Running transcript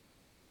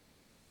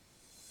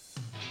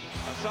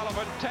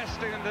Sullivan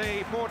testing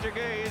the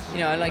Portuguese.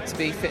 I like to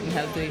be fit and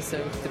healthy, so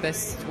the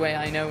best way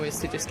I know is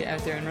to just get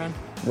out there and run.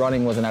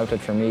 Running was an outlet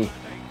for me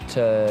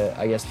to,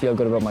 I guess, feel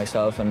good about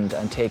myself and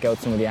take out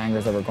some of the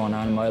angers that were going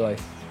on in my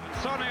life.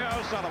 Sonny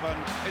O'Sullivan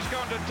is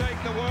going to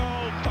take the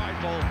world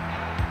title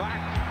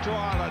back to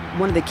Ireland.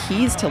 One of the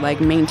keys to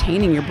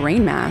maintaining your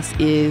brain mass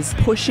is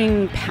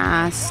pushing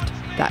past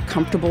that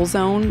comfortable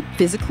zone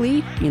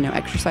physically,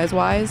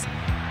 exercise-wise.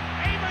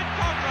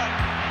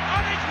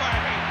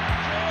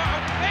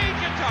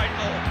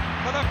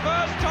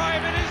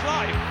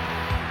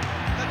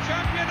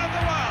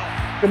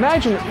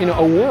 Imagine,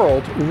 a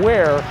world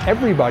where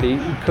everybody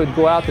could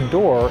go out the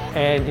door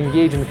and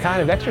engage in the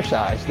kind of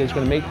exercise that's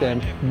going to make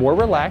them more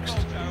relaxed,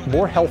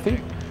 more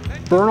healthy,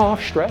 burn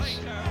off stress.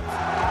 The lady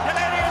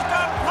has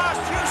gone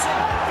past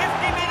Houston,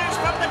 50 metres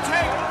from the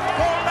tape.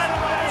 Gold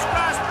medal on his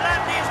grasp.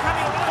 Landy is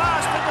coming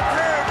fast in the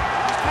third.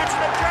 He's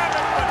catching the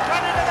German, but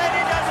running the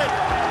lady does it.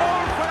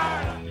 Gold for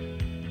Ireland.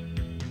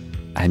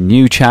 A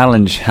new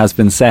challenge has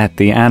been set,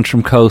 the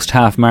Antrim Coast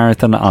Half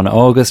Marathon on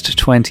August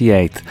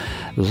 28th.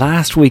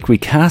 Last week we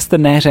cast the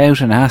net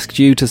out and asked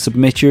you to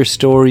submit your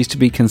stories to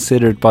be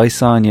considered by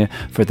Sonia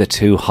for the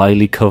two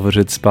highly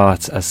coveted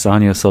spots as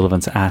Sonia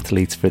O'Sullivan's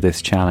athletes for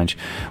this challenge.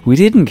 We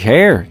didn't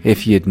care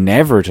if you'd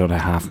never done a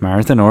half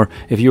marathon or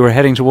if you were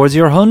heading towards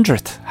your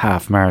 100th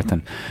half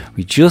marathon.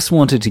 We just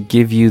wanted to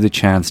give you the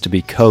chance to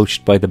be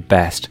coached by the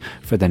best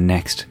for the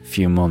next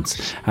few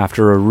months.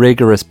 After a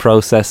rigorous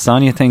process,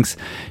 Sonia thinks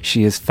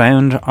she has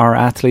found our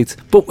athletes,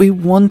 but we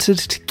wanted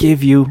to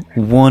give you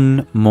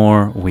one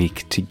more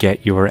week to get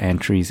your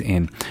entries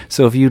in.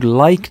 So if you'd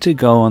like to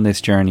go on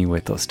this journey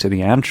with us to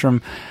the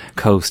Antrim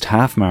Coast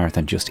Half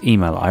Marathon, just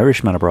email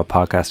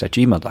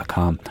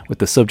irishmanaboutpodcast@gmail.com with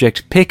the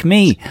subject "Pick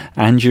Me"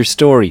 and your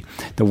story.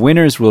 The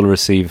winners will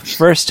receive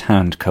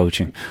first-hand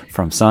coaching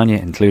from Sonia,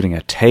 including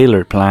a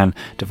tailored plan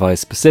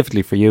devised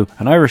specifically for you,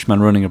 an Irishman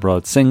running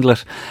abroad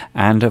singlet,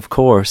 and of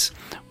course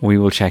we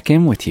will check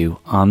in with you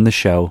on the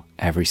show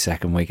every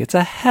second week. It's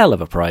a hell of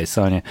a prize,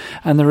 Sonia,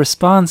 and the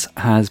response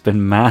has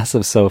been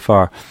massive so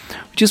far.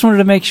 We just wanted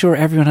to make sure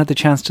everyone had the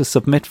chance to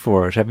submit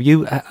for it. Have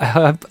you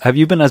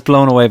been as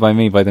blown away by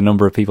me by the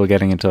number of people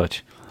getting in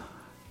touch?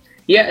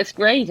 Yeah, it's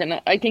great. And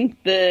I think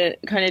the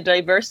kind of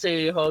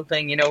diversity of the whole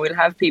thing, we'll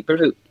have people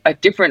who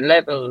at different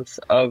levels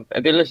of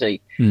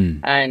ability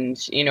and,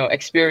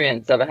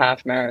 experience of a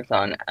half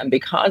marathon. And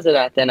because of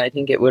that, then I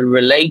think it will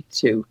relate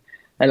to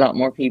a lot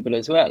more people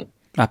as well.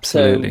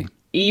 Absolutely. So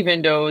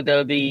even though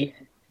they'll be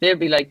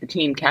like the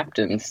team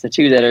captains, the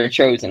two that are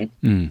chosen.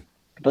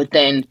 But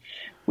then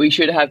we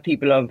should have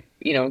people of,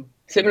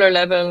 similar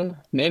level.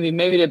 Maybe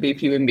there'll be a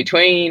few in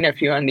between, a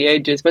few on the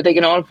edges, but they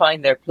can all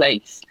find their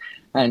place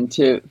and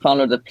to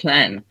follow the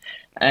plan.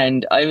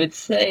 And I would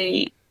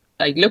say,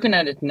 looking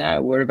at it now,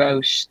 we're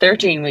about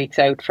 13 weeks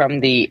out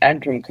from the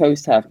Antrim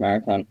Coast Half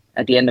Marathon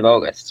at the end of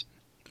August.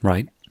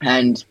 Right.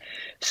 And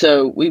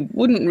so we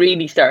wouldn't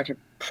really start a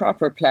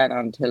proper plan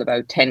until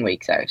about 10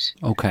 weeks out.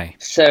 Okay.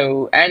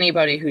 So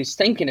anybody who's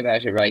thinking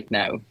about it right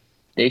now,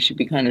 they should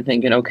be kind of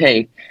thinking,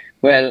 okay,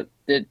 well,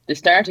 the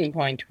starting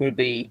point will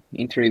be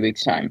in 3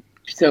 weeks' time.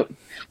 So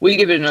we'll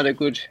give it another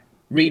good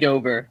read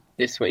over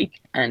this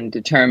week and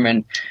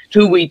determine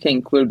who we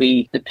think will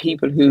be the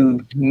people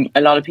who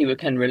a lot of people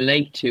can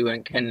relate to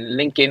and can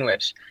link in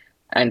with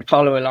and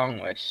follow along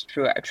with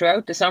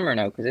throughout the summer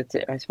now, because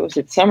I suppose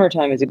it's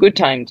summertime is a good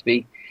time to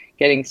be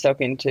getting stuck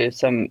into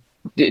some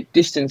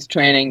distance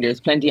training.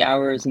 There's plenty of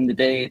hours in the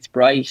day. It's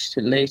bright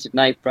till late at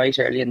night, bright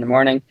early in the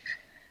morning.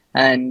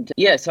 And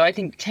yeah, so I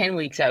think 10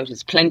 weeks out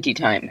is plenty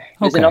time.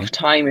 There's enough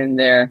time in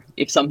there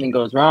if something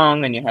goes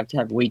wrong and you have to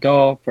have a week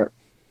off or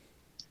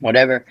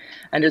whatever.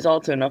 And there's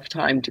also enough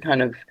time to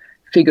kind of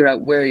figure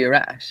out where you're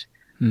at.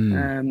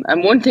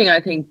 And one thing I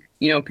think,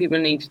 people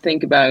need to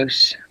think about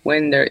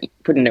when they're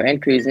putting their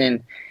entries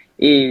in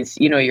is,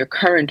 your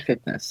current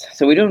fitness.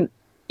 So we don't,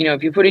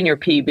 if you put in your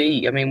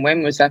PB,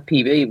 when was that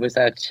PB? Was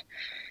that,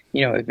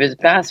 if it was the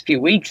past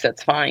few weeks,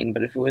 that's fine.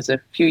 But if it was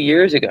a few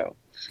years ago,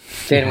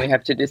 then we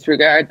have to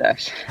disregard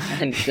that.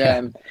 And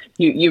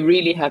you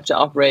really have to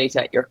operate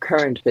at your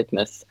current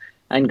fitness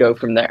and go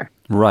from there.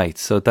 Right.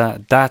 So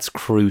that's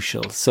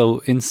crucial.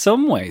 So in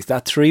some ways,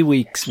 that 3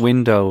 weeks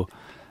window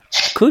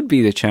could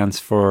be the chance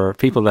for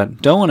people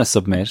that don't want to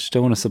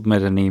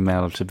submit an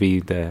email to be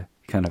the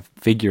kind of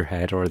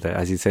figurehead or the,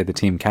 as you say, the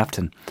team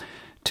captain,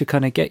 to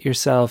kind of get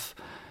yourself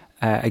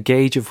a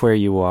gauge of where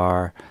you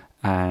are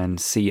and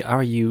see,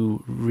 are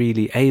you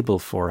really able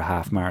for a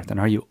half marathon?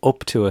 Are you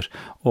up to it?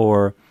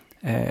 Or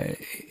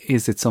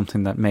is it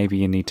something that maybe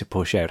you need to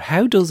push out?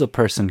 How does a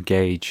person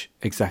gauge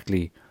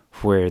exactly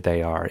where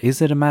they are?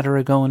 Is it a matter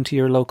of going to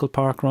your local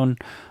park run,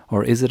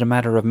 or is it a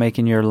matter of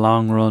making your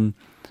long run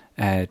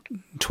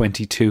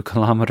 22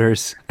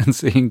 kilometers and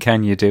seeing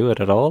can you do it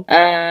at all?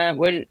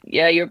 Well,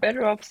 yeah, you're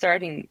better off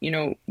starting,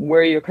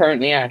 where you're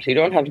currently at. You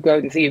don't have to go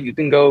out and see if you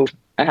can go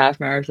a half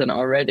marathon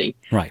already.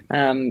 Right.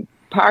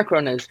 Park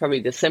run is probably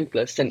the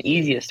simplest and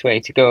easiest way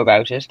to go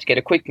about it, to get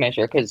a quick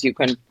measure, because you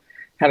can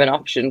have an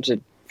option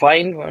to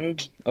find one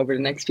over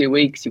the next few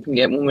weeks. You can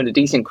get one with a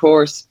decent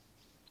course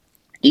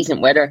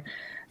decent weather,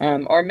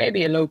 or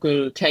maybe a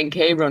local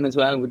 10K run as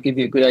well would give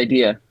you a good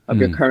idea of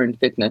your current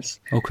fitness.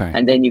 Okay.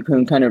 And then you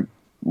can kind of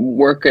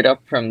work it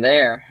up from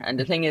there. And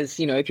the thing is,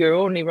 if you're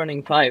only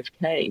running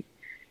 5K,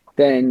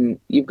 then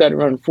you've got to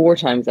run 4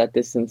 times that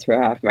distance for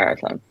a half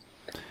marathon.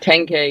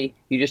 10K,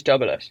 you just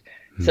double it.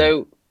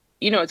 So,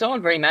 it's all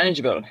very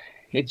manageable.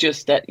 It's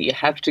just that you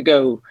have to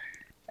go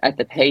at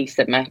the pace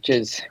that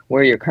matches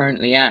where you're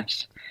currently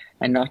at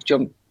and not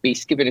be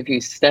skipping a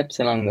few steps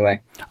along the way.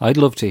 I'd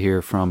love to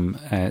hear from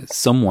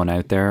someone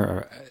out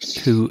there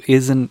who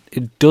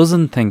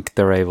doesn't think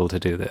they're able to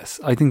do this.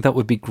 I think that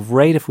would be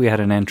great if we had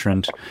an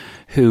entrant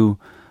who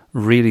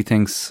really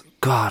thinks,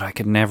 God, I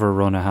could never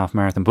run a half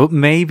marathon, but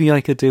maybe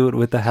I could do it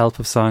with the help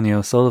of Sonia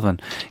O'Sullivan.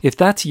 If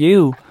that's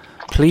you,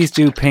 please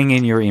do ping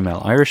in your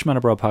email,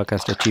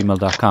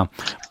 irishmanabroadpodcast@gmail.com.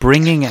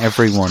 Bringing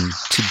everyone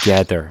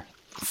together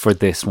for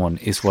this one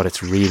is what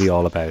it's really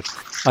all about.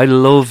 I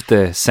love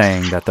the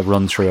saying that the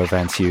run-through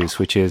events use,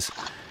 which is,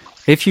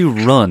 if you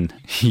run,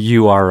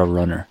 you are a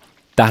runner.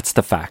 That's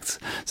the facts.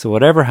 So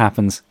whatever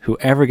happens,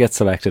 whoever gets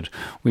selected,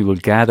 we will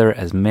gather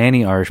as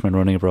many Irishman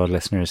Running Abroad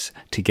listeners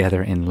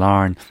together in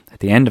Larne at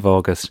the end of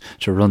August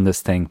to run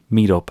this thing,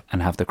 meet up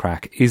and have the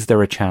crack. Is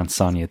there a chance,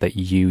 Sonia, that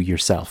you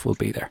yourself will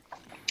be there?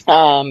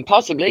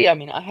 Possibly. I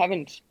mean, I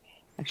haven't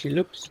actually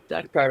looked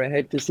that far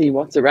ahead to see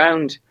what's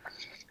around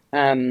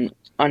on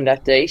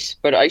that date,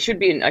 but I should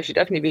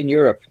definitely be in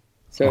Europe.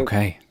 So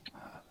okay.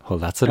 Well,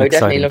 that's an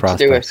exciting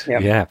prospect.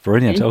 Yeah,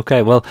 brilliant. Mm-hmm.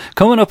 Okay, well,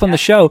 coming up on the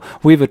show,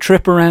 we have a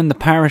trip around the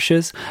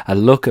parishes, a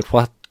look at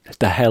what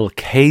the hell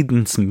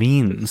cadence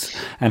means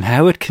and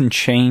how it can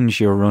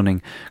change your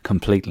running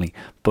completely.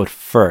 But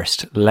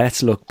first,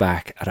 let's look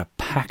back at a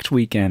packed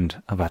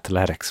weekend of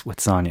athletics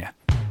with Sonia.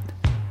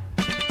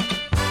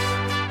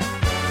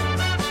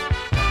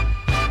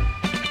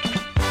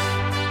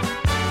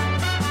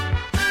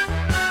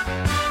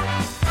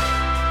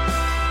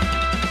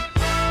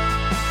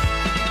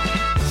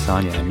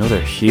 Sonia, another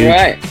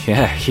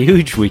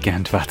huge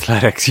weekend of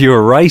athletics. You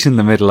were right in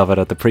the middle of it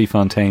at the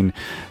Prefontaine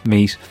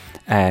meet.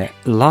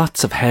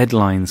 Lots of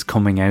headlines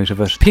coming out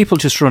of it. People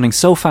just running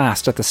so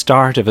fast at the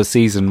start of a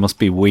season must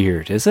be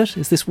weird, is it?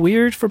 Is this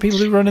weird for people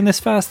who are running this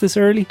fast this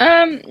early?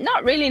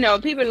 Not really, no.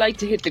 People like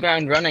to hit the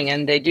ground running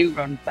and they do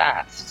run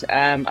fast.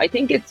 I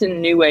think it's a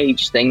new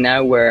age thing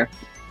now where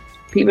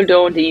people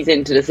don't ease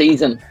into the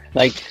season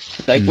like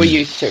we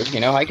used to.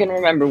 I can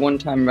remember one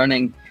time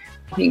running,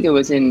 I think it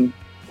was in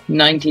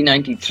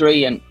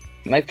 1993, and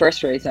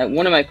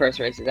one of my first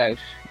races out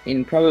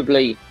in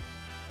probably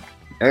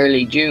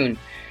early June,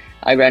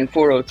 I ran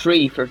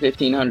 4:03 for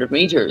 1,500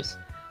 meters,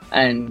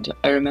 and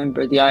I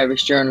remember the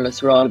Irish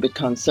journalists were all a bit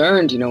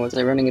concerned, was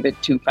I running a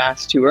bit too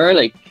fast too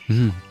early?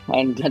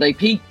 And had I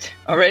peaked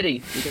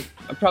already? Because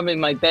probably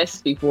my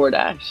best before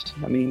that,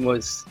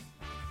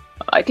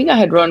 I think I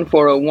had run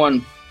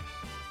 4:01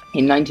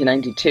 in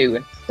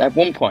 1992 at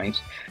one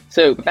point.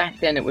 So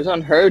back then it was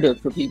unheard of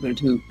for people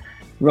to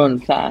run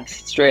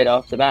fast straight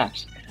off the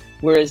bat,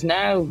 whereas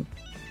now,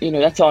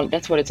 that's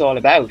what it's all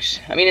about.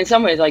 I mean, in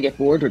some ways I get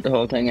bored with the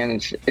whole thing, and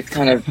it's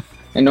kind of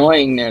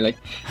annoying nearly,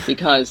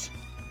 because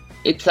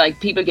it's like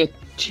people get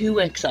too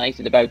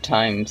excited about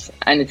times,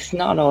 and it's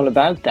not all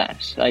about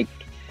that. Like,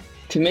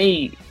 to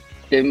me,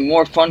 the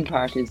more fun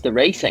part is the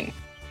racing,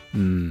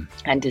 and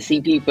to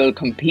see people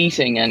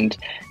competing and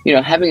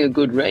having a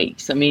good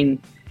race. I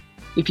mean,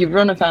 if you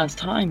run a fast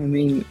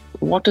time,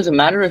 what does it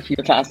matter if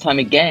you're fast time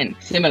again?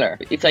 Similar.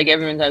 It's like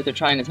everyone's out there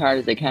trying as hard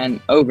as they can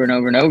over and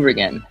over and over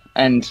again.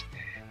 And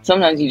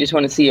sometimes you just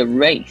want to see a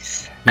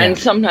race. Yeah. And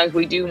sometimes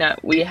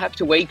we have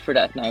to wait for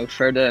that now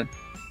for the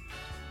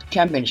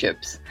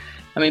championships.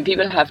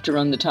 People have to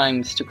run the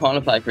times to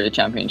qualify for the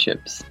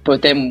championships.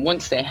 But then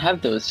once they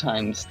have those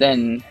times,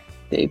 then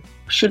they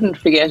shouldn't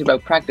forget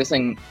about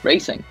practicing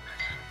racing.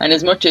 And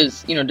as much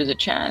as, there's a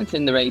chance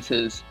in the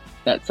races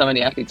that some of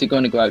the athletes are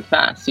going to go out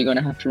fast, you're going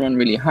to have to run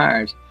really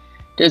hard.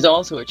 There's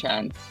also a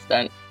chance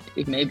that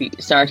it maybe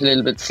start a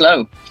little bit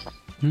slow,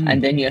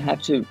 and then you'll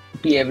have to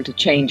be able to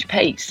change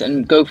pace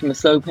and go from a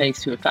slow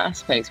pace to a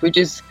fast pace, which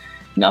is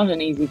not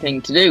an easy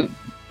thing to do.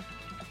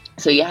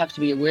 So you have to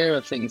be aware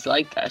of things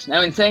like that.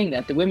 Now, in saying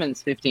that, the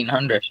women's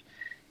 1,500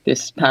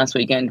 this past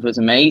weekend was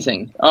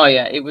amazing. Oh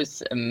yeah, it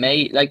was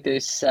amazing. Like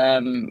this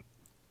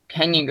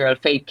Kenyan girl,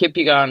 Faith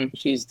Kipyegon,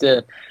 she's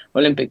the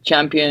Olympic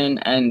champion,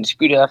 and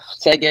Gudaf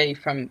Sege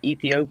from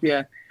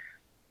Ethiopia.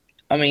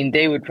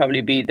 They would probably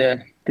be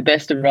the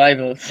best of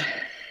rivals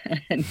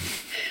and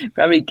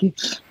probably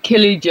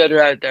kill each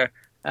other out there.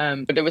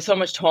 But there was so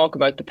much talk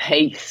about the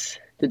pace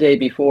the day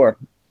before,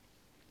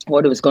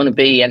 what it was going to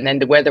be, and then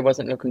the weather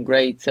wasn't looking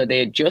great, so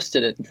they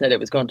adjusted it and said it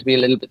was going to be a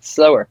little bit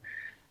slower.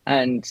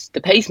 And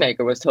the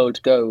pacemaker was told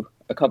to go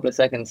a couple of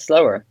seconds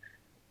slower.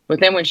 But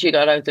then when she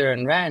got out there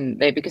and ran,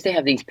 because they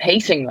have these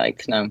pacing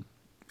lights now.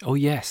 Oh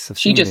yes,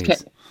 she just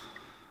kept.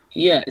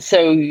 Yeah,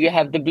 so you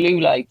have the blue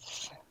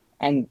lights,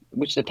 and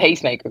which the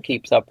pacemaker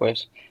keeps up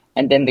with,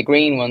 and then the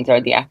green ones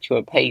are the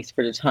actual pace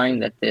for the time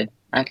that the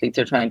athletes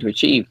are trying to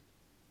achieve,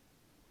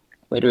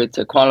 whether it's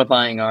a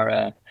qualifying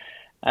or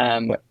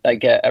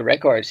like a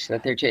record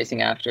that they're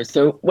chasing after.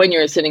 So when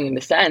you're sitting in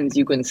the stands,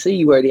 you can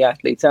see where the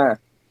athletes are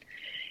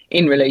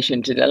in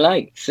relation to the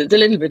lights. It's a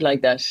little bit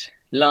like that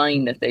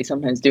line that they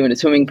sometimes do in a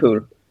swimming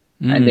pool,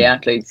 and the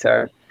athletes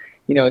are,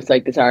 it's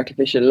like this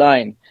artificial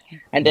line.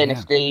 And then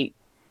if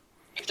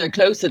they're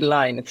close to the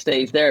line, it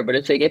stays there. But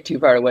if they get too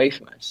far away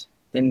from it,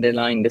 then the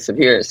line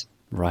disappears.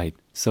 Right.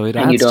 So it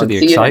And you adds to don't the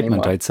see it excitement,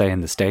 anymore. I'd say,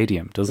 in the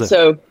stadium, does it?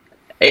 So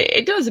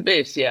it does a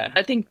bit, yeah.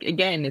 I think,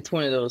 again, it's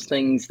one of those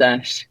things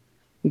that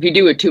if you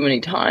do it too many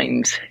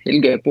times,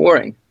 it'll get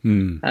boring.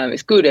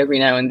 It's good every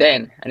now and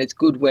then, and it's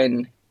good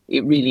when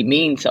it really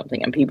means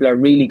something and people are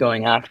really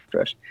going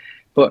after it.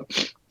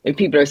 But if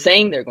people are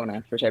saying they're going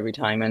after it every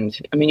time, and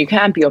I mean, you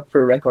can't be up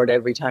for a record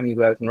every time you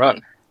go out and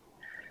run.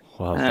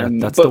 Well,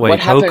 that's but the way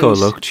what Coco happened-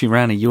 looked. She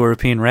ran a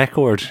European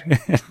record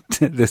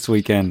this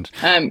weekend.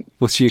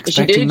 Was she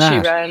expecting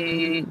that? She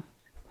ran.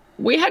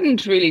 We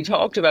hadn't really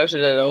talked about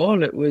it at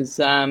all. It was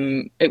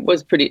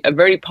a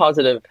very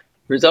positive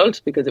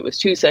result because it was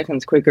 2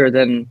 seconds quicker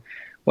than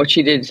what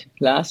she did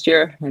last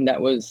year, and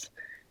that was,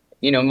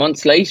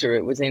 months later.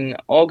 It was in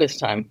August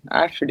time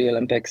after the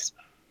Olympics.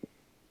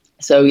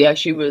 So yeah,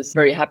 she was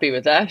very happy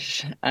with that,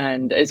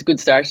 and it's a good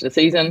start to the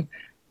season.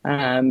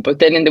 But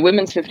then in the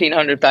women's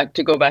 1500,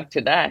 to go back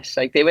to that,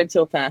 like they went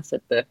so fast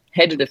at the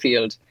head of the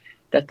field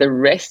that the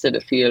rest of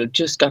the field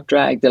just got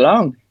dragged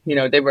along. It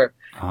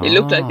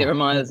looked like they were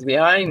miles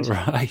behind,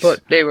 Right.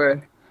 but they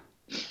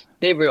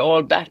were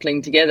all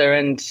battling together.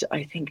 And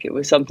I think it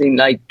was something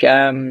like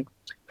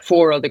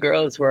 4 other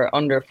girls were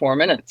under 4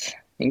 minutes,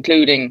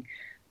 including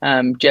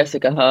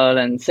Jessica Hull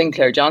and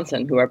Sinclair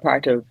Johnson, who are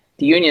part of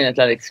the Union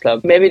Athletics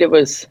Club. Maybe there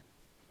was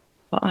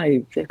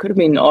 5. There could have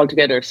been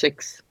altogether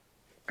 6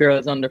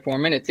 girls under 4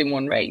 minutes in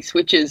one race,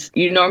 which is,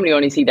 you normally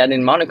only see that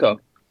in Monaco,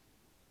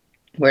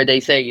 where they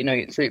say,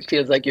 it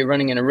feels like you're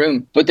running in a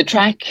room. But the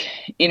track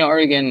in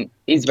Oregon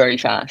is very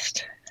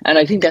fast. And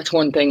I think that's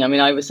one thing. I mean,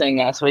 I was saying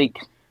last week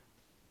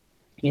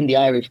in the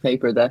Irish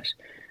paper that,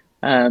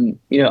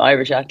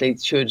 Irish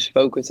athletes should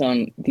focus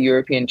on the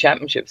European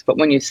Championships. But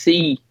when you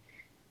see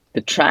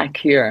the track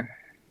here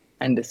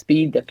and the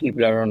speed that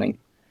people are running,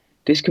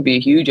 this could be a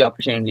huge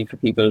opportunity for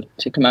people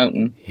to come out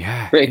and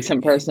break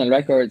some personal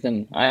records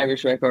and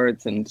Irish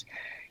records. And,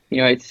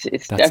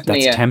 it's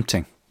definitely that's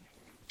tempting.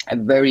 A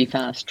very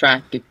fast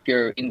track if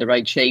you're in the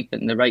right shape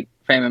and the right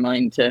frame of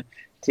mind to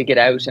get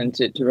out and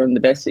to run the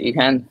best that you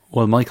can.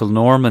 Well, Michael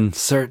Norman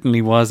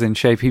certainly was in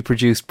shape. He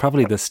produced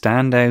probably the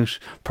standout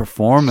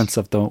performance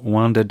of the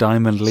Wanda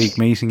Diamond League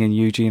meeting in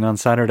Eugene on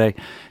Saturday.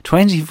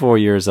 24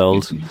 years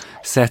old,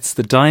 sets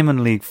the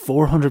Diamond League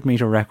 400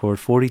 metre record,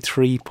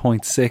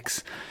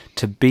 43.6,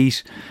 to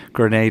beat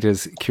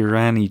Grenada's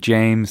Kirani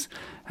James,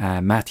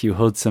 Matthew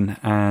Hudson,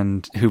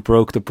 and who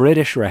broke the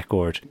British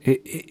record.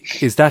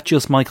 Is that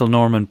just Michael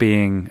Norman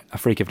being a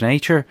freak of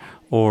nature,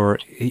 or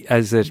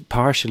is it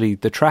partially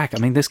the track? I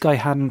mean, this guy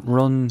hadn't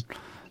run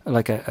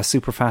like a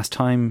super fast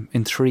time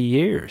in 3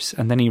 years,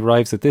 and then he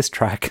arrives at this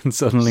track and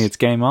suddenly it's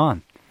game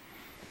on.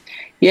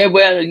 Yeah,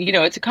 well,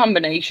 it's a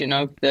combination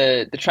of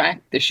the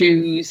track, the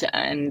shoes,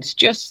 and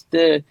just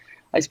the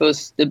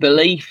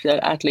belief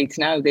that athletes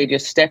now, they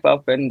just step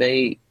up and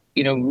they,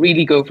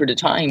 really go for the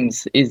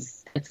times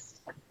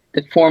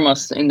that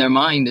foremost in their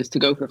mind is to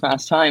go for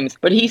fast times.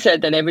 But he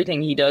said that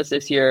everything he does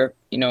this year,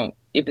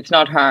 if it's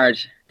not hard,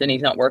 then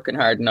he's not working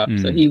hard enough.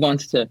 So he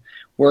wants to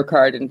work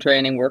hard in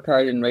training, work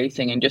hard in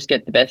racing, and just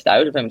get the best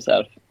out of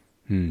himself.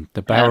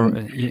 The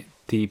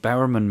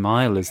Bowerman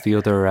Mile is the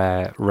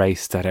other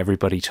race that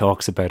everybody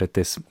talks about at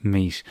this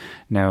meet.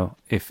 Now,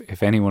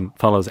 if anyone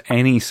follows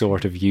any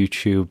sort of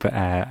YouTube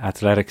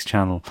athletics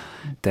channel,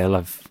 they'll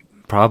have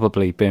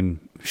probably been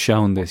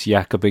shown this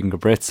Jakob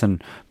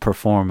Ingebrigtsen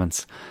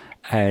performance.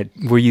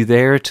 Were you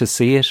there to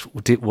see it?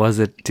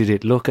 Did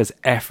it look as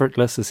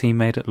effortless as he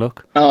made it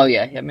look? Oh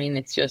yeah, I mean,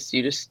 it's just,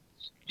 you just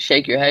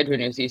shake your head when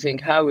you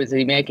think, how is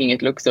he making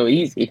it look so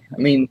easy? I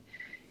mean,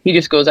 he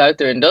just goes out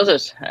there and does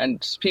it.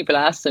 And people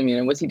asked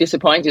him, was he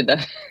disappointed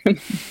that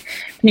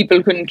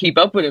people couldn't keep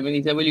up with him? And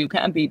he said, well, you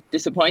can't be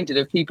disappointed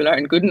if people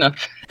aren't good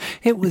enough.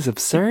 It was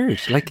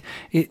absurd. Like,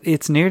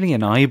 it's nearly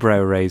an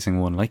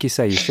eyebrow-raising one. Like you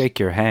say, you shake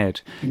your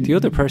head. The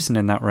other person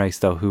in that race,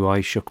 though, who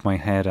I shook my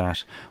head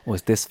at,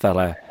 was this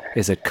fella.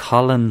 Is it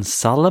Colin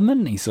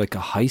Solomon? He's like a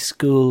high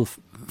school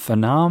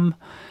phenom.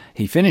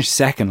 He finished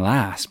second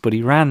last, but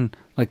he ran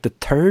like the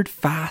 3rd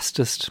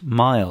fastest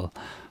mile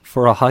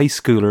for a high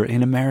schooler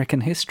in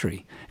American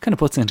history. Kind of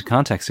puts into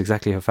context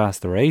exactly how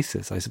fast the race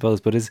is, I suppose.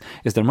 But is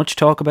there much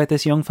talk about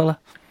this young fella?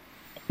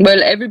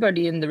 Well,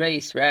 everybody in the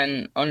race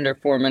ran under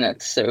 4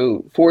 minutes.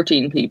 So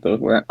 14 people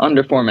were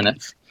under 4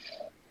 minutes,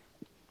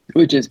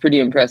 which is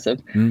pretty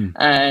impressive.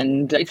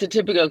 And it's a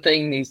typical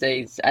thing these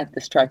days at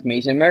this track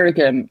meet. In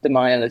America, the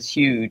mile is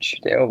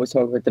huge. They always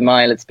talk about the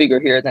mile. It's bigger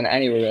here than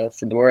anywhere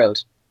else in the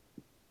world.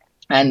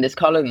 And this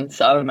Colin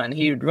Solomon,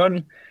 he would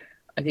run,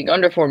 I think,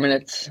 under 4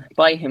 minutes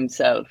by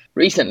himself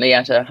recently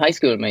at a high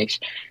school meet.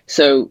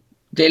 So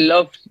they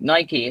love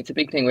Nike. It's a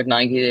big thing with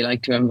Nike. They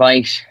like to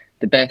invite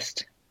the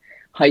best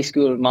high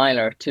school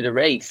miler to the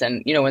race.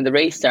 And, when the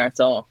race starts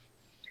off,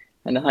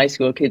 and the high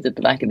school kids at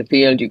the back of the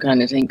field, you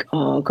kind of think,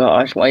 oh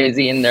gosh, why is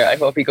he in there? I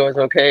hope he goes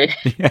okay.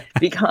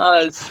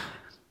 Because,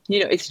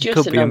 it's It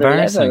just could be another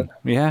level embarrassing.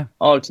 Yeah.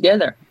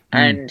 altogether.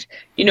 And,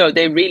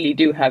 they really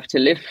do have to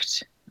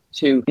lift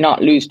to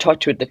not lose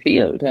touch with the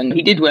field. And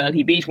he did well.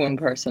 He beat one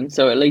person.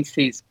 So at least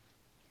he's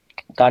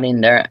got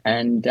in there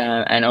and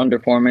under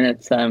 4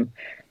 minutes,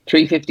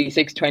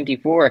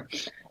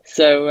 3:56.24.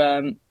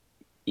 So,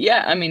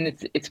 yeah, I mean,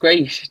 it's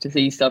great to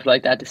see stuff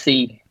like that, to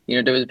see,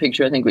 there was a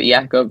picture, I think, with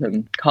Jakob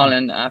and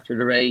Colin after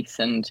the race,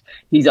 and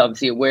he's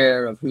obviously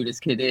aware of who this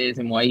kid is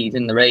and why he's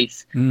in the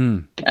race.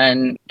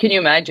 And can you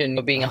imagine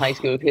being a high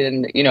school kid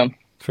and,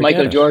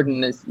 Michael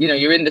Jordan is,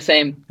 you're on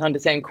the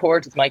same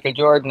court as Michael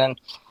Jordan, and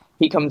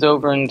he comes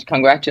over and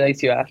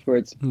congratulates you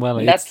afterwards. Well,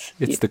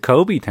 it's the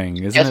Kobe thing,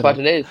 isn't it? That's what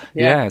it is.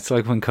 Yeah, it's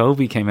like when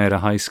Kobe came out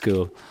of high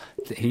school.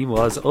 He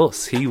was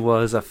us. He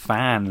was a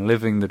fan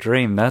living the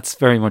dream. That's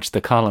very much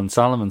the Colin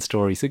Solomon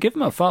story. So give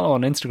him a follow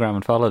on Instagram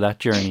and follow that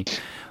journey.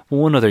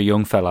 One other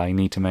young fella I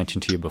need to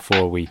mention to you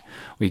before we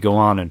go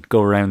on and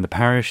go around the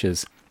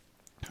parishes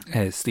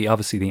is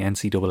obviously the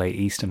NCAA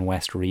East and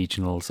West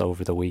regionals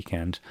over the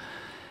weekend.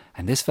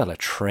 And this fella,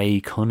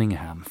 Trey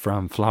Cunningham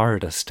from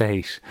Florida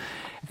State,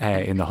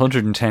 in the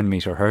 110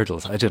 metre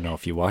hurdles. I don't know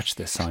if you watched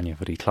this, Sonia,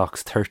 but he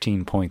clocks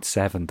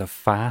 13.7, the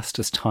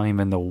fastest time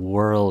in the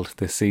world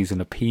this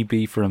season, a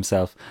PB for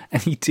himself.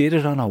 And he did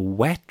it on a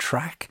wet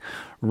track,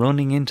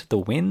 running into the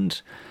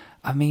wind.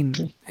 I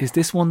mean, is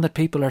this one that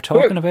people are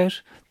talking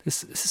about?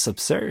 This is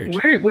absurd.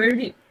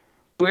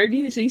 Where do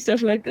you see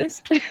stuff like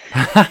this?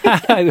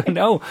 I don't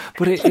know,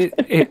 but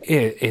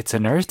it's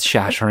an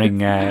earth-shattering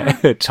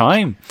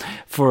time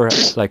for,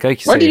 like I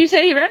say. What did you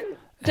say you ran?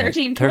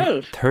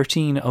 13:12?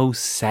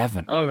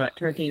 13:07. Oh, right,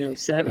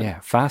 13:07. Yeah,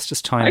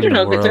 fastest time I don't in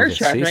the know if world it's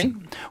this season.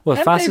 earth-shattering. Well,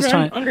 Have fastest they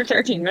run time under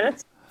 13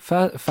 minutes?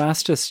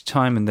 fastest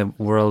time in the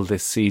world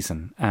this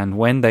season, and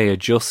when they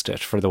adjust it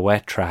for the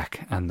wet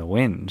track and the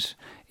wind,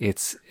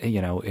 it's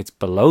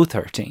below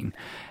 13.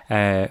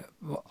 I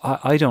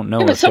don't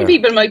know. Yeah, but some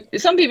people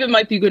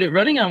might be good at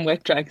running on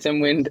wet tracks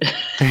and wind.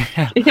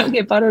 They don't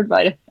get bothered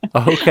by it.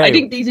 Okay. I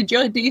think these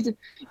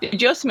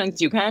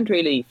adjustments, you can't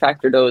really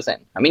factor those in.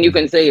 I mean, you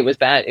can say it was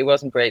bad, it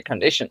wasn't great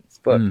conditions,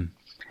 but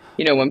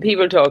when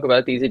people talk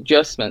about these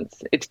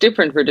adjustments, it's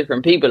different for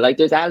different people. Like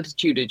there's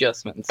altitude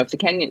adjustments. If the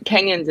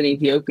Kenyans and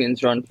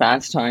Ethiopians run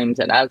fast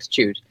times at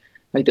altitude,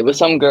 like there was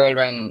some girl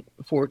ran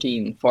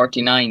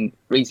 14:49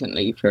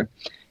 recently for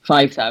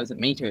 5,000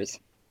 meters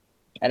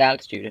at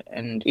altitude.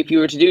 And if you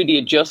were to do the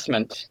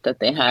adjustment that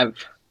they have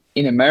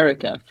in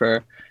America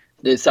for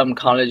some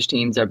college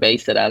teams are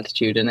based at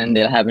altitude, and then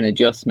they'll have an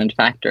adjustment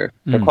factor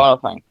for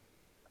qualifying.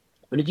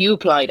 But if you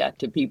apply that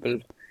to people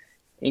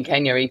in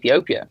Kenya or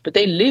Ethiopia, but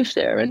they live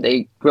there and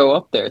they grow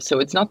up there, so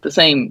it's not the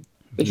same.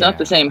 It's not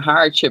the same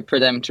hardship for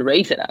them to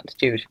race at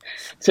altitude.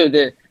 So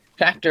the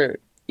factor,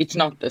 it's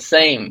not the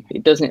same.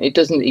 It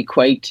doesn't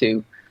equate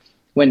to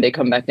when they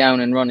come back down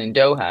and run in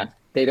Doha.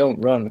 They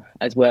don't run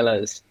as well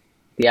as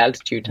the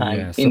altitude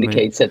time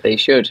indicates that they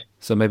should.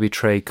 So maybe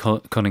Trey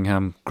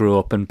Cunningham grew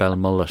up in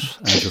Belmullet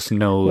and just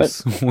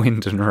knows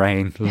wind and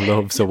rain,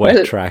 loves a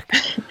wet track.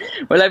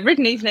 Well, I've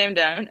written his name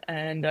down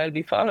and I'll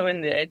be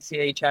following the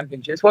NCAA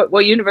championships.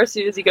 What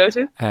university does he go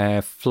to?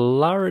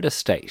 Florida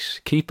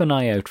State. Keep an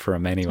eye out for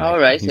him anyway. All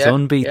right, He's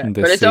unbeaten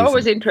this season. But it's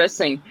always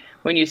interesting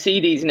when you see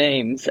these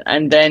names,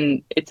 and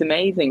then it's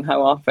amazing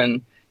how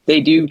often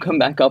they do come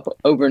back up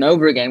over and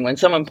over again when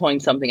someone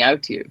points something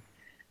out to you.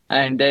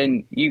 And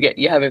then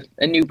you have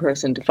a new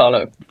person to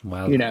follow.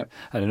 Well, I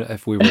don't know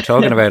if we were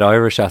talking about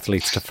Irish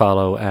athletes to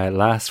follow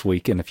last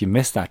week, and if you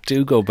missed that,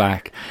 do go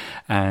back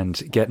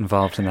and get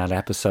involved in that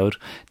episode.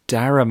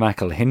 Dara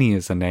McElhinney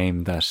is a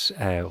name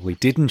that we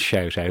didn't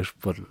shout out,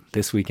 but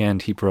this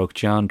weekend he broke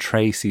John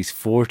Tracy's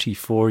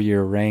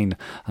 44-year reign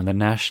on the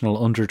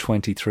national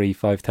under-23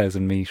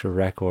 5,000 metre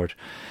record.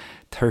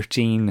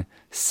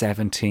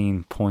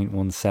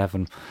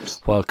 13:17.17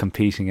 while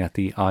competing at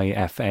the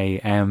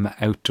IFAM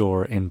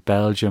outdoor in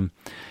Belgium.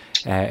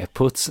 It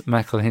puts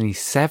McElhinney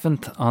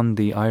 7th on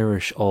the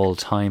Irish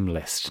all-time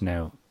list.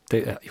 Now,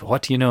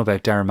 what do you know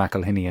about Darragh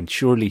McElhinney? And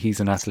surely he's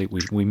an athlete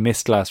we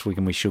missed last week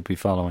and we should be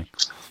following.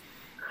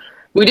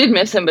 We did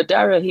miss him, but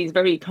Dara, he's a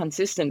very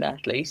consistent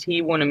athlete.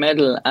 He won a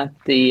medal at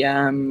the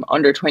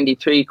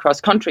under-23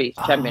 cross-country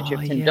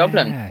championships in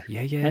Dublin.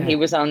 Yeah. And he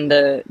was on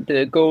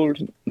the gold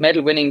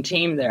medal winning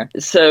team there.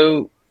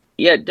 So,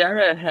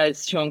 Dara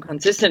has shown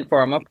consistent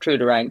form up through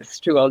the ranks,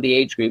 through all the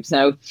age groups.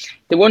 Now,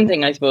 the one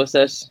thing I suppose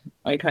that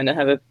I kind of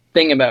have a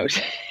thing about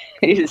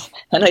is,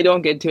 and I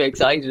don't get too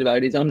excited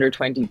about, is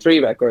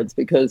under-23 records,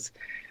 because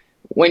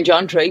when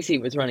John Tracy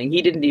was running,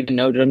 he didn't even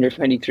know that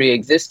under-23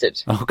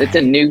 existed. Okay. It's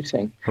a new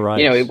thing. Right.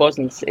 It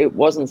wasn't,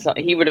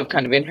 he would have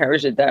kind of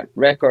inherited that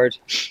record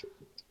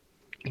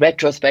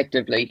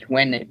retrospectively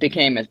when it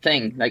became a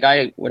thing. Like,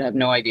 I would have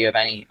no idea of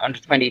any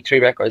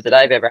under-23 records that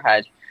I've ever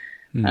had.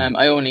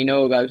 I only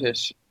know about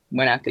it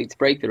when athletes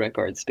break the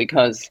records,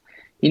 because,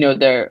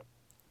 it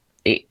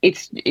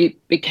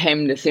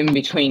became this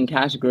in-between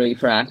category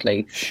for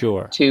athletes.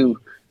 Sure. To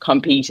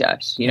compete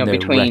at, And they're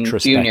between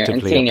junior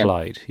and retrospectively senior.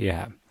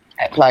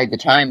 applied, The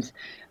times.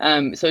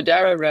 So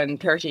Dara ran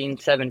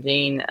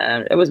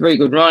 13:17. It was a very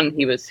good run.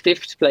 He was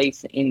 5th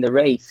place in the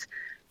race.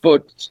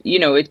 But,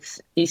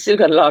 he's still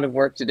got a lot of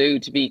work to do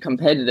to be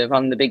competitive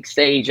on the big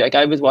stage. Like,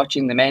 I was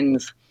watching the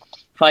men's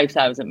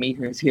 5,000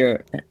 metres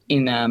here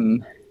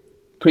in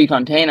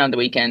Prefontaine on the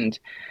weekend.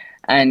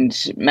 And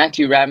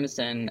Matthew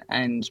Ramsden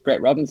and Brett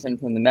Robinson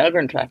from the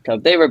Melbourne Track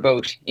Club, they were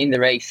both in the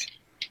race.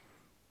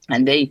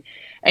 And they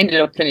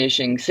ended up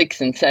finishing 6th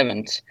and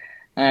 7th.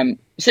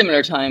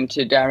 Similar time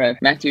to Dara.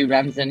 Matthew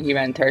Ramsden, he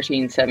ran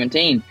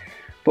 13:17.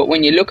 But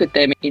when you look at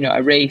them,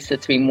 a race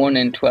that's been won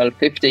in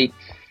 12:50,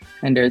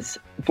 and there's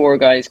 4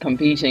 guys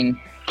competing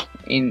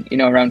in,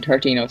 around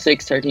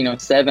 13:06,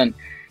 13:07,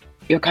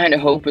 you're kind of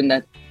hoping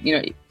that,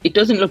 it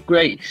doesn't look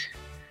great.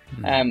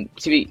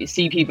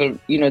 See people,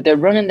 they're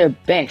running their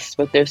best,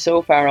 but they're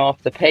so far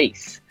off the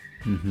pace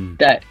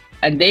that,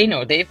 and they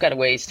know they've got a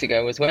ways to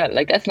go as well.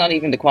 Like, that's not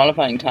even the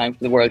qualifying time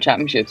for the World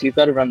Championships. You've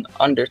got to run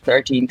under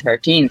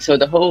 13:13. So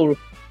the whole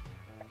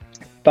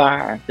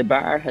the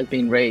bar has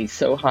been raised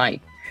so high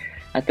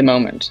at the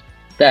moment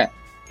that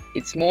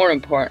it's more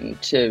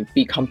important to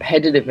be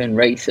competitive in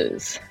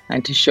races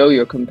and to show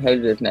your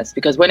competitiveness,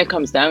 because when it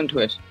comes down to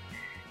it,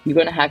 you're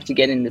going to have to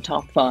get in the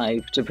top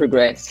 5 to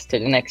progress to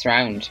the next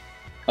round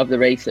of the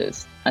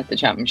races at the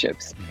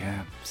championships.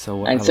 Yeah.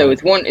 So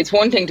it's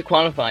one thing to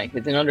qualify,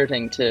 it's another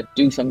thing to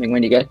do something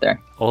when you get there.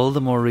 All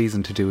the more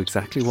reason to do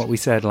exactly what we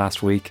said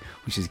last week,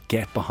 which is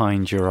get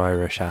behind your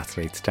Irish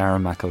athletes.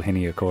 Darren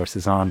McElhinney, of course,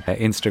 is on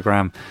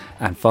Instagram,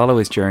 and follow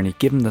his journey,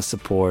 give him the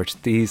support.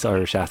 These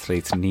Irish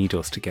athletes need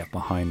us to get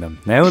behind them.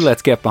 Now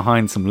let's get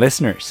behind some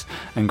listeners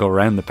and go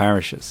round the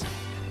parishes.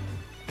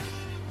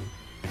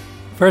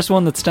 First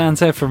one that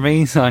stands out for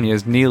me, Sonia,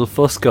 is Neil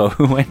Fusco,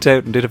 who went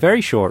out and did a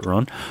very short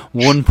run,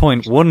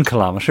 1.1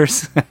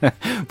 kilometres,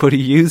 but he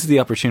used the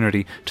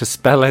opportunity to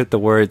spell out the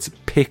words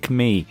 "pick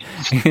me"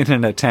 in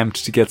an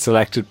attempt to get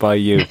selected by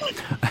you.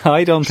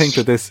 I don't think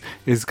that this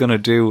is going to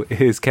do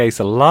his case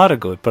a lot of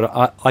good,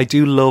 but I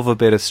do love a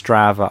bit of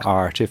Strava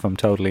art, if I'm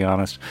totally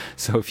honest.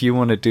 So if you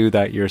want to do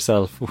that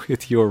yourself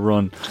with your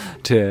run,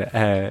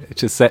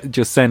 just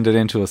send it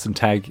in to us and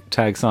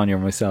tag Sonia or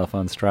myself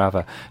on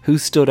Strava. Who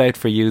stood out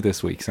for you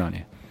this week,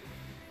 Sonia?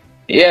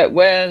 Yeah,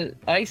 well,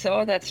 I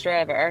saw that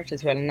Strava art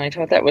as well, and I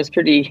thought that was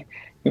pretty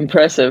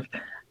impressive.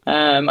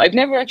 I've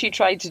never actually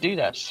tried to do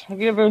that. Have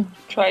you ever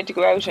tried to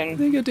go out and I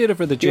think I did it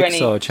for the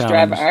jigsaw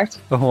challenge. Strava art?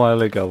 A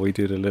while ago, we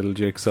did a little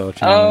jigsaw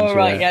challenge. Oh,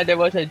 right, yeah, there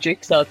was a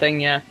jigsaw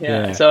thing, yeah.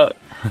 So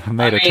I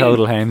made a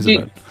total hames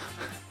of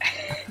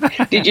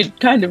it. Did you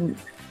kind of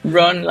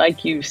run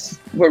like you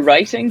were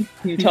writing?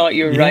 You thought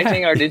you were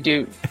writing, or did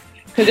you?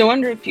 Because I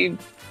wonder if you.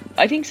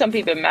 I think some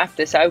people map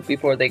this out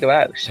before they go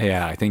out.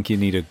 Yeah, I think you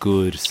need a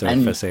good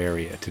surface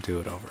area to do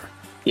it over.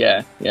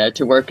 Yeah,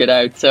 to work it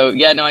out. So,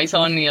 yeah, no, I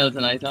saw Neil's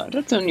and I thought,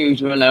 that's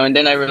unusual now. And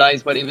then I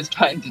realised what he was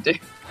trying to do.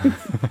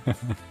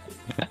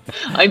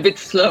 I'm a bit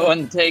slow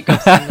on the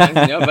take-off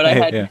sometimes, but I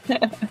had...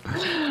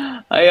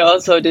 I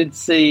also did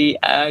see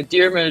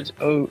Diarmuid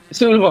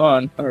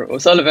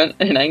O'Sullivan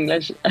in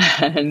English.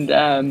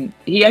 And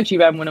he actually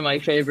ran one of my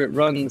favourite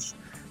runs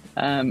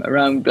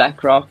around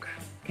Blackrock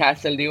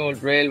Castle, the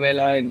old railway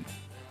line.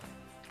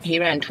 He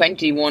ran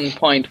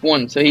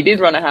 21.1, so he did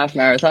run a half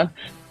marathon.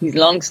 His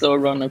long slow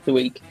run of the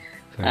week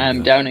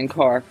down in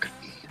Cork,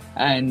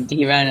 and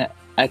he ran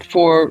at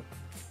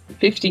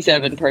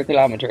 4:57 per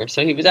kilometre,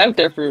 so he was out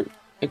there for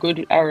a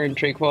good hour and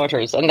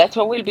 3/4, and that's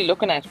what we'll be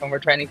looking at when we're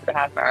training for the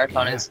half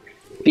marathon, is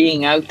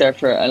being out there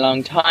for a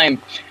long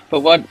time. But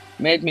what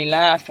made me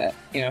laugh,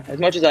 as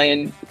much as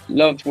I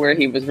loved where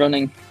he was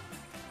running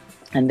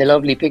and the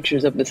lovely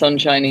pictures of the sun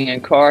shining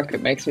in Cork,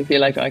 it makes me feel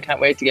like I can't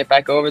wait to get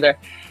back over there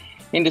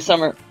in the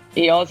summer.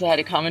 He also had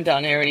a comment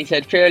on here and he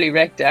said, fairly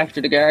wrecked after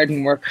the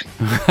garden work.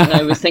 And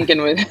I was thinking,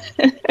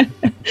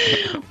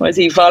 was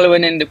he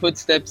following in the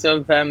footsteps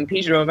of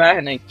Peter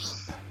O'Mahony?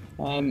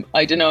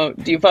 I don't know,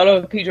 do you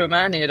follow Peter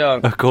O'Mahony at all?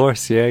 Of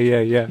course, yeah.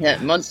 Yeah,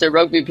 Munster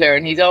rugby player,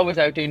 and he's always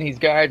out doing his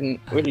garden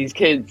with his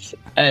kids.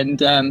 And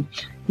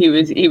he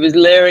was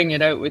layering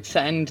it out with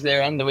sand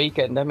there on the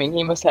weekend. I mean,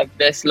 he must have the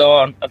best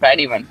lawn of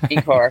anyone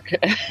in Cork,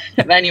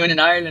 of anyone in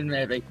Ireland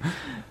maybe.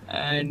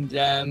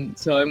 And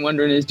so I'm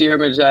wondering, is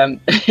Diarmuid,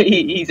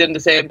 he's in the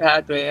same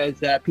pathway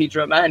as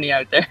Peter O'Mahony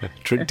out there.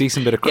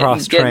 Decent bit of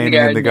cross-training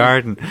in the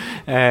garden.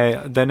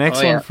 The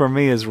next one for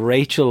me is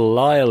Rachel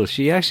Lyle.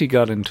 She actually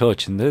got in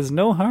touch, and there's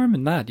no harm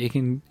in that. You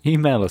can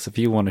email us if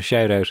you want a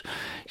shout out.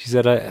 She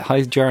said,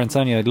 hi Jar and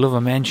Sonia, I'd love a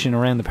mention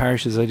around the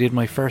parishes. I did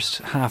my first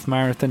half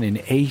marathon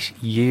in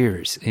 8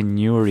 years in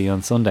Newry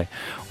on Sunday.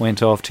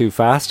 Went off too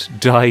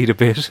fast, died a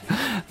bit,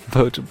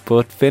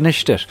 but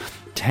finished it.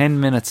 10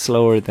 minutes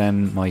slower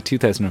than my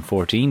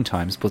 2014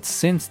 times, but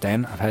since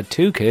then I've had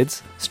 2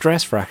 kids,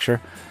 stress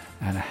fracture,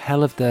 and a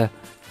hell of the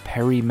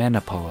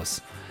perimenopause.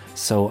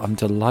 So I'm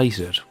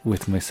delighted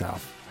with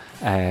myself.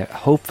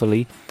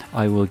 Hopefully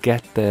I will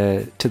get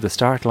to the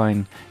start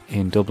line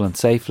in Dublin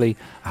safely.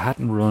 I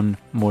hadn't run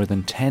more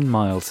than 10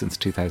 miles since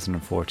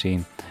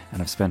 2014,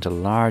 and I've spent a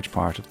large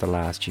part of the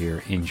last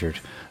year injured.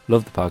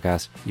 Love the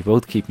podcast. You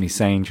both keep me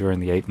sane during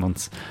the 8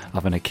 months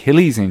of an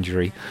Achilles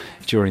injury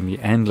during the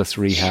endless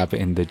rehab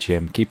in the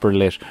gym. Keep her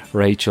lit,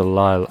 Rachel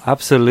Lyle.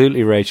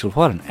 Absolutely, Rachel.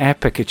 What an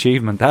epic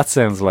achievement that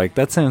sounds like.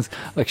 That sounds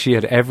like she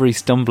had every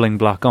stumbling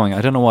block going.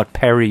 I don't know what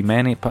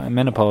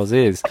perimenopause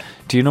is.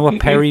 Do you know what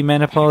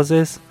perimenopause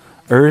is?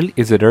 Early?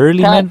 Is it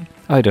early men?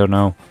 I don't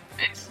know.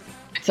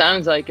 It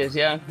sounds like it,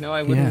 yeah. No,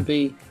 I wouldn't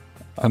be.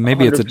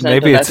 Maybe it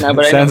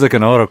sounds like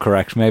an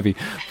autocorrect, maybe.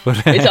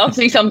 But it's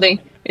obviously something.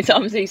 It's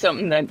obviously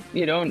something that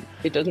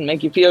it doesn't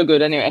make you feel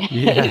good anyway.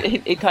 Yeah.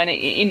 it kind of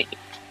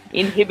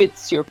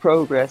inhibits your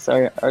progress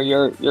or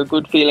your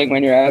good feeling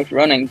when you're out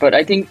running. But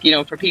I think,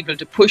 for people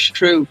to push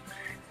through,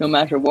 no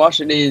matter what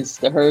it is,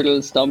 the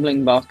hurdles,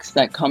 stumbling blocks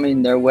that come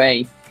in their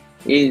way,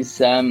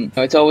 is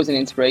it's always an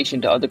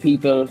inspiration to other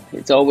people.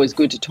 It's always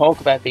good to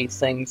talk about these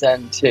things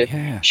and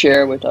to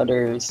share with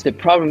others the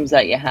problems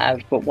that you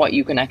have, but what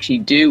you can actually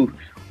do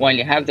while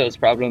you have those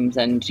problems,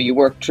 and you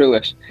work through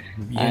it,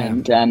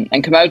 and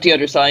come out the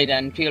other side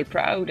and feel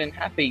proud and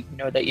happy,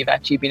 that you've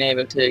actually been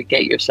able to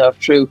get yourself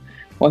through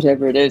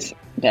whatever it is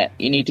that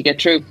you need to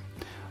get through.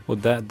 Well,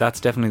 that's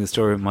definitely the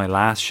story of my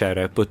last shout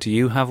out. But do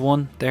you have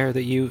one there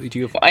that you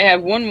have? I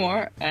have one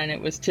more, and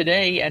it was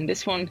today, and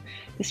this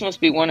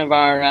must be one of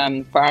our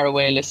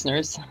faraway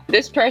listeners.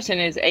 This person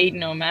is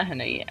Aidan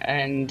O'Mahony,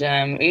 and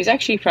he's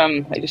actually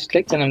from, I just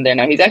clicked on him there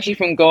now, he's actually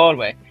from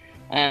Galway.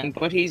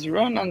 But his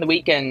run on the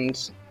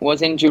weekend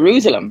was in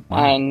Jerusalem.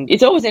 Wow. And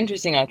it's always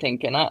interesting, I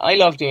think, and I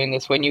love doing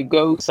this when you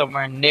go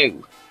somewhere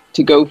new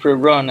to go for a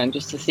run and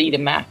just to see the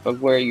map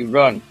of where you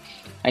run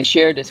and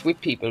share this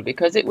with people,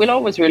 because it will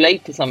always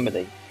relate to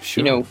somebody,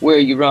 where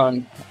you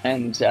run.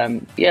 And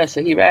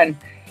so he ran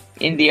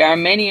in the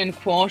Armenian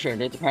Quarter,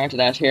 there's a part of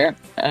that here,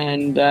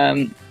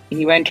 and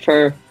he went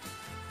for,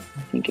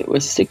 I think it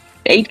was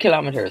 8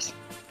 kilometres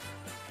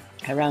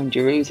around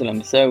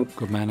Jerusalem. So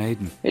good man,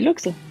 Aidan. It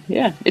looks,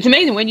 it's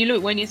amazing when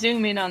you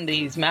zoom in on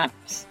these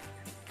maps.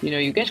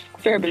 You get a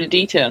fair bit of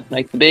detail,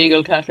 like the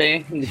bagel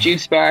cafe and the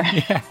juice bar.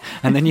 Yeah,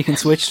 and then you can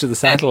switch to the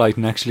satellite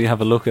and actually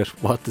have a look at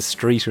what the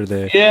street or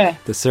the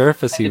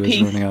surface he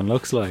was running on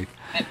looks like.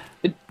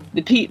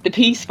 The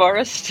Peace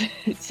Forest.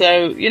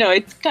 So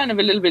it's kind of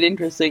a little bit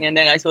interesting. And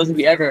then I suppose if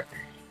you ever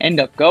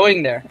end up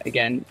going there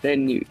again,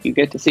 then you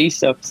get to see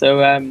stuff. So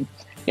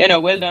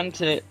well done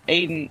to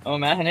Aidan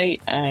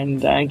O'Mahony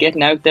and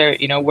getting out there,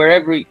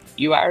 wherever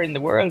you are in the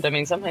world. I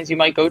mean, sometimes you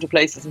might go to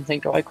places and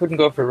think, I couldn't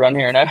go for a run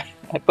here now.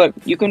 But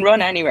you can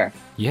run anywhere.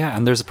 Yeah,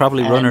 and there's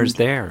probably runners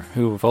there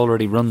who have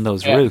already run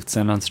those routes.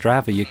 And on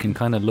Strava, you can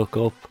kind of look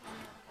up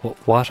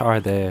what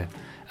are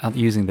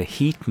using the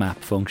heat map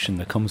function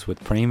that comes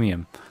with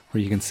Premium,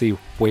 where you can see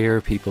where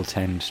people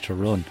tend to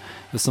run.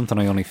 It's something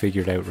I only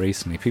figured out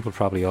recently. People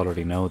probably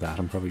already know that.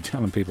 I'm probably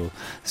telling people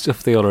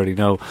stuff they already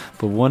know.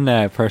 But one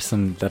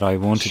person that I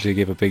wanted to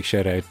give a big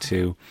shout out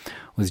to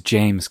was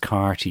James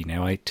Carty.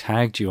 Now, I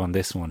tagged you on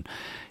this one.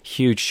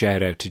 Huge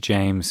shout out to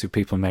James, who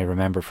people may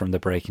remember from the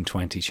Breaking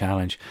 20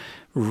 Challenge.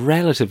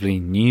 Relatively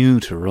new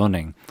to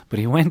running, but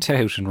he went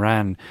out and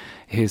ran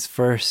his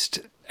first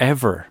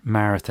ever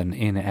marathon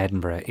in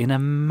Edinburgh in a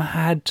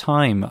mad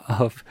time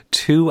of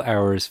 2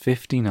 hours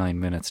 59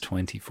 minutes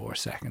 24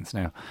 seconds.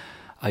 Now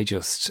I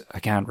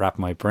can't wrap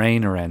my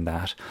brain around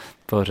that,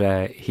 but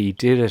he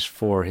did it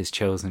for his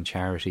chosen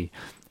charity,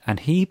 and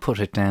he put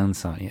it down,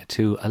 Sonia,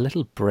 to a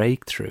little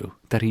breakthrough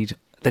that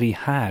he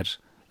had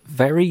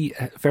very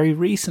very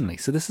recently.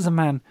 So this is a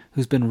man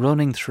who's been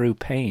running through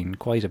pain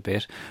quite a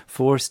bit,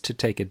 forced to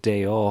take a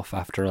day off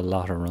after a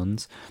lot of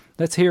runs.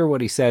 Let's hear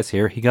what he says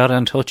here. He got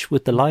in touch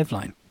with the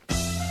Liveline.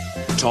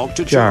 Talk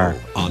to Joe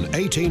on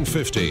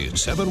 1850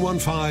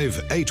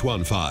 715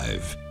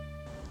 815.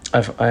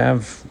 I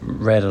have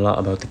read a lot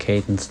about the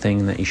cadence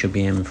thing, that you should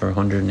be aiming for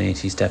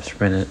 180 steps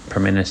per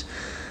minute,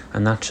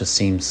 and that just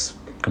seems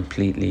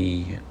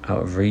completely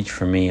out of reach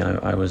for me.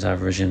 I was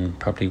averaging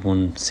probably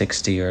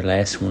 160 or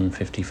less,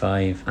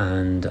 155,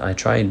 and I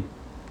tried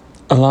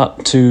a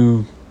lot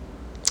to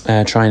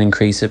try and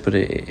increase it, but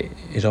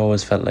it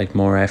always felt like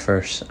more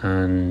effort,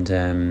 and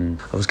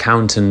I was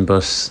counting,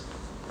 but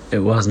it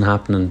wasn't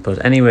happening.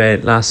 But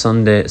anyway, last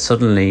Sunday,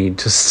 suddenly,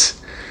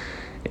 just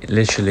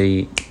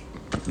literally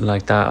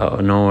like that out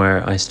of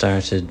nowhere, I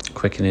started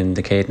quickening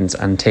the cadence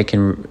and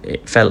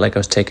it felt like I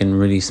was taking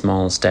really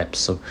small steps,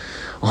 so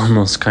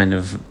almost kind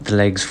of the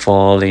legs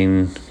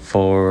falling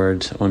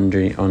forward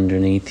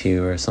underneath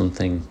you or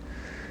something,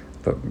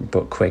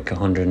 but quick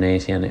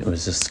 180, and it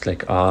was just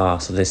like,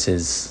 so this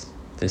is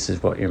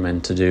what you're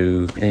meant to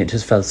do. And it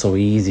just felt so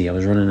easy. I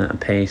was running at a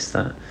pace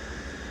that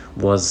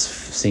was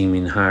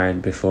seeming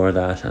hard before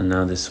that, and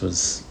now this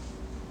was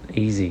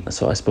easy.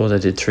 So I suppose I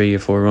did 3 or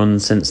 4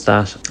 runs since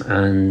that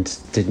and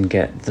didn't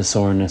get the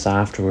soreness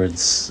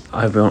afterwards.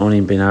 I've only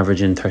been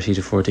averaging 30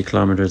 to 40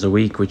 kilometers a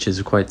week, which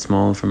is quite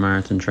small for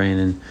marathon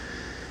training,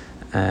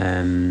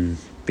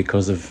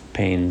 because of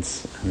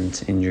pains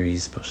and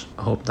injuries, but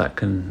I hope that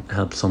can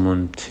help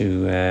someone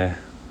to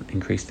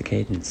increase the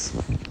cadence.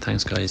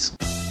 Thanks, guys.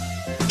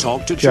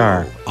 Talk to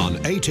Jar. Joe on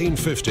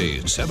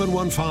 1850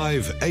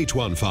 715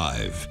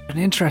 815. An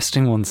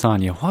interesting one,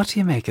 Sonia. What do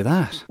you make of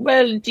that?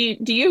 Well, do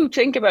you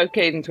think about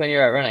cadence when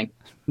you're out running?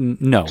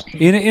 No.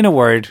 In a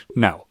word,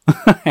 no.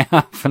 I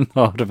haven't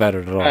thought about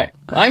it at all. Right.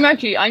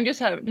 I'm just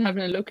having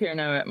a look here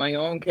now at my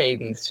own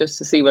cadence just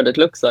to see what it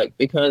looks like,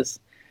 because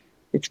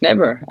it's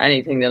never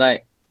anything that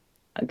I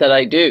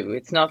do.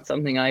 It's not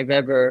something I've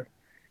ever,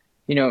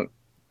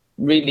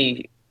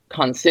 really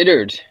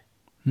considered,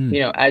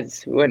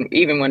 as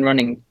even when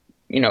running,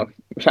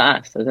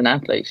 fast as an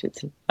athlete.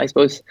 It's, I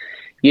suppose,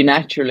 you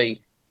naturally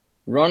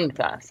run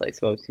fast. I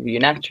suppose you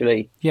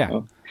naturally,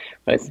 Yeah.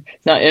 but it's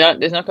not.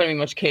 There's not going to be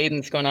much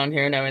cadence going on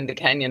here now in the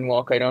Kenyan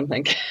walk, I don't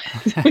think.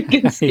 We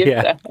can skip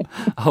Yeah. that.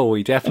 Oh,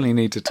 we definitely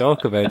need to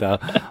talk about that.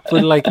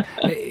 But like,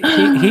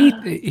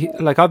 he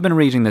like, I've been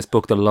reading this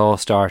book, The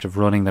Lost Art of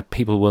Running, that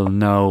people will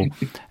know.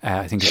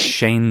 I think it's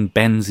Shane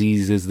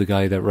Benzies is the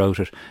guy that wrote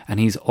it, and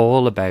he's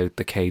all about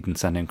the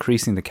cadence and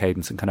increasing the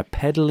cadence and kind of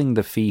pedaling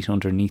the feet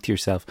underneath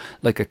yourself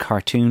like a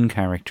cartoon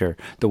character,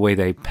 the way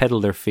they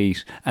pedal their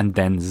feet and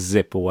then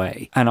zip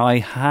away. And I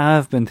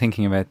have been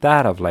thinking about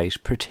that of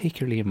late,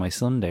 particularly in my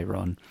Sunday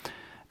run,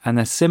 and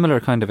a similar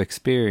kind of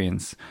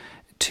experience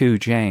to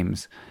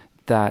James,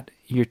 that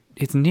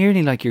it's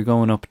nearly like you're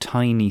going up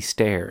tiny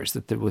stairs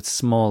with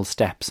small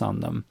steps on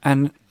them,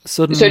 and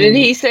suddenly. So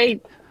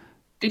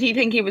did he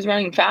think he was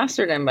running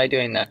faster then by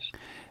doing that?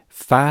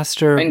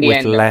 Faster In the with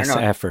end, or less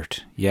not?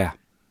 effort? Yeah.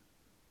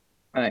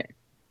 Right.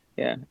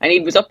 Yeah. And he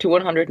was up to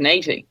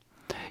 180.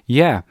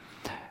 Yeah.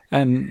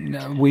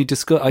 And we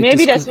discussed.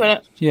 Maybe that's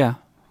what. Yeah.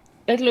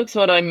 That looks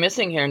what I'm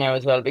missing here now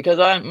as well, because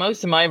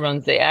most of my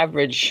runs, they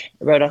average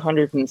about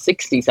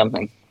 160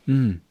 something.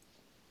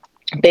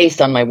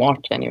 Based on my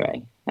watch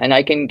anyway. And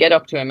I can get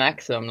up to a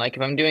maximum. Like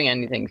if I'm doing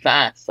anything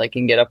fast, I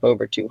can get up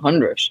over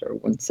 200 or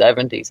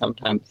 170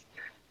 sometimes.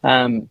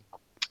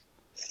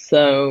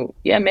 So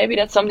yeah, maybe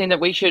that's something that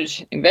we should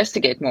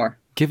investigate more.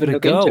 Give it a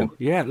Look go. into.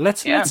 Yeah,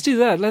 let's do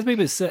that. Let's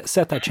maybe set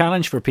that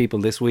challenge for people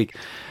this week.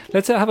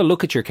 Let's have a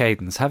look at your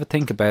cadence, have a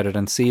think about it,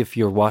 and see if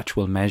your watch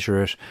will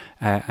measure it,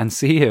 and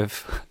see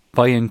if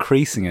by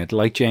increasing it,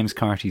 like James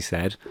Carty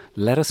said,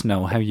 let us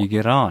know how you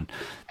get on.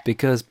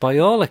 Because by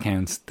all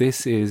accounts,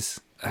 this is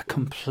a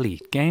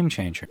complete game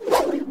changer.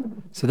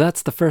 So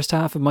that's the first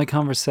half of my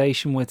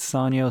conversation with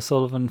Sonia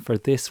O'Sullivan for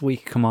this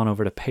week. Come on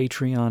over to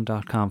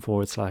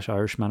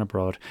patreon.com/Irishman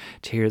Abroad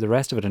to hear the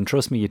rest of it. And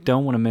trust me, you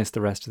don't want to miss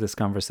the rest of this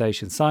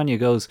conversation. Sonia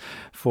goes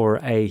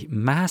for a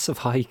massive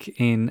hike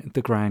in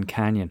the Grand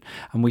Canyon.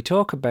 And we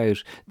talk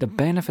about the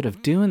benefit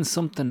of doing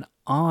something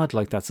odd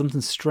like that, something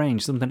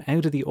strange, something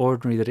out of the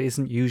ordinary that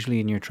isn't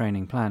usually in your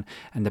training plan,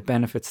 and the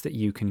benefits that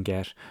you can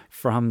get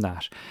from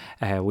that.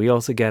 We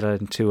also get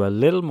into a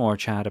little more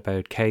chat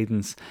about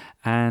cadence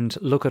and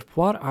look at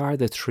what are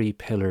the 3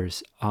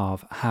 pillars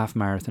of half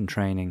marathon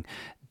training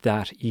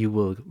that you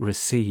will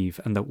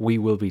receive and that we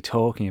will be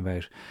talking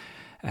about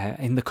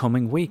in the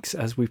coming weeks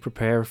as we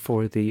prepare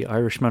for the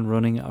Irishman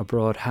Running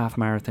Abroad Half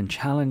Marathon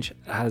Challenge.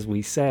 As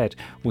we said,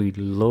 we'd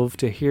love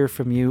to hear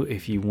from you.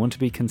 If you want to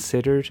be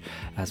considered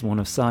as one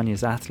of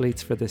Sonia's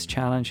athletes for this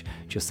challenge,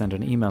 just send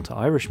an email to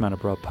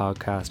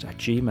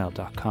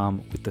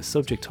irishmanabroadpodcast@gmail.com with the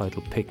subject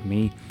title Pick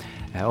Me.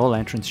 All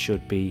entrants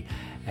should be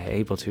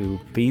able to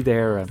be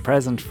there and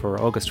present for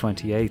August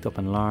 28th up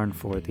in Larne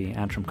for the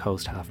Antrim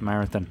Coast Half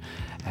Marathon.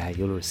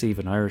 You'll receive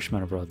an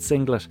Irishman Abroad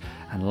singlet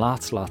and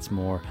lots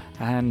more.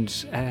 And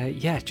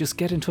just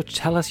get in touch.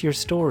 Tell us your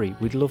story.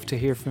 We'd love to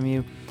hear from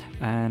you.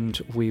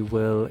 And we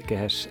will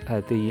get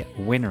the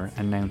winner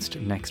announced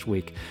next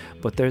week.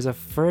 But there's a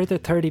further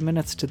 30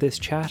 minutes to this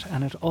chat,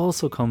 and it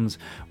also comes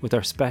with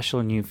our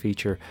special new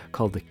feature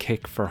called the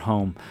Kick for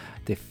Home.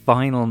 The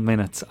final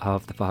minutes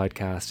of the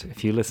podcast,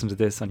 if you listen to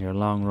this on your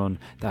long run,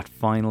 that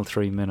final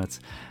 3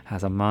 minutes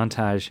has a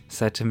montage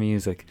set to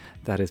music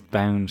that is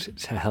bound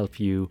to help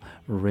you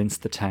rinse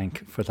the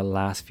tank for the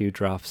last few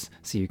drops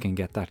so you can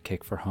get that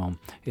kick for home.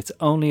 It's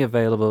only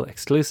available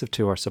exclusive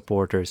to our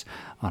supporters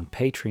on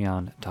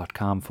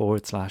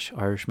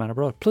patreon.com/Irishman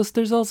Abroad. Plus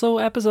there's also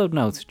episode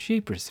notes.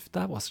 Jeepers, if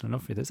that wasn't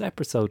enough for you, there's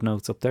episode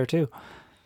notes up there too.